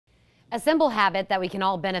A simple habit that we can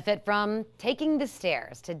all benefit from: taking the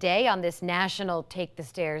stairs. Today, on this National Take the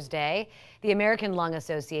Stairs Day, the American Lung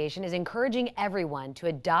Association is encouraging everyone to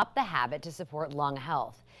adopt the habit to support lung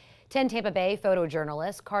health. 10 Tampa Bay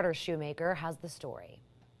photojournalist Carter Schumacher has the story.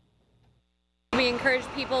 We encourage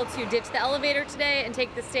people to ditch the elevator today and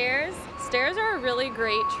take the stairs. Stairs are a really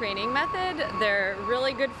great training method. They're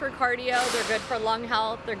really good for cardio, they're good for lung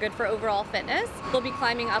health, they're good for overall fitness. We'll be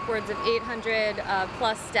climbing upwards of 800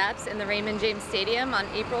 plus steps in the Raymond James Stadium on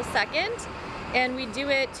April 2nd. And we do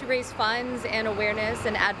it to raise funds and awareness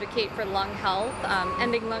and advocate for lung health,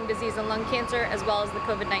 ending lung disease and lung cancer, as well as the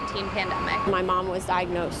COVID-19 pandemic. My mom was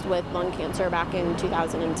diagnosed with lung cancer back in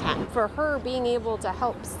 2010. For her, being able to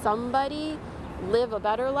help somebody live a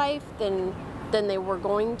better life than they were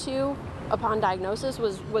going to upon diagnosis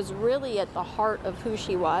was really at the heart of who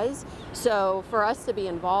she was. So for us to be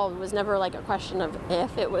involved was never like a question of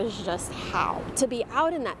if, it was just how. To be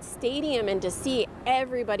out in that stadium and to see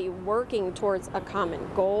everybody working towards a common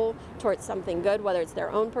goal, towards something good, whether it's their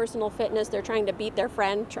own personal fitness, they're trying to beat their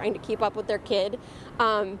friend, trying to keep up with their kid,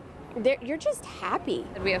 you're just happy.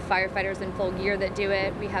 We have firefighters in full gear that do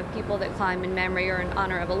it. We have people that climb in memory or in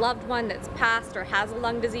honor of a loved one that's passed or has a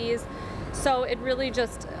lung disease. So it really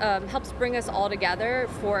just helps bring us all together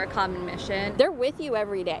for a common mission. They're with you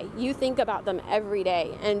every day. You think about them every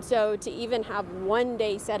day. And so to even have one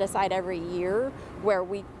day set aside every year where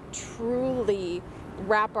we truly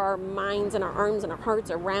wrap our minds and our arms and our hearts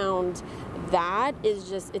around that is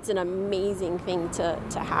just, it's an amazing thing to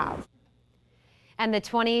have. And the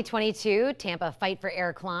 2022 Tampa Fight for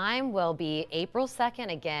Air Climb will be April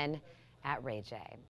 2nd again at Ray J.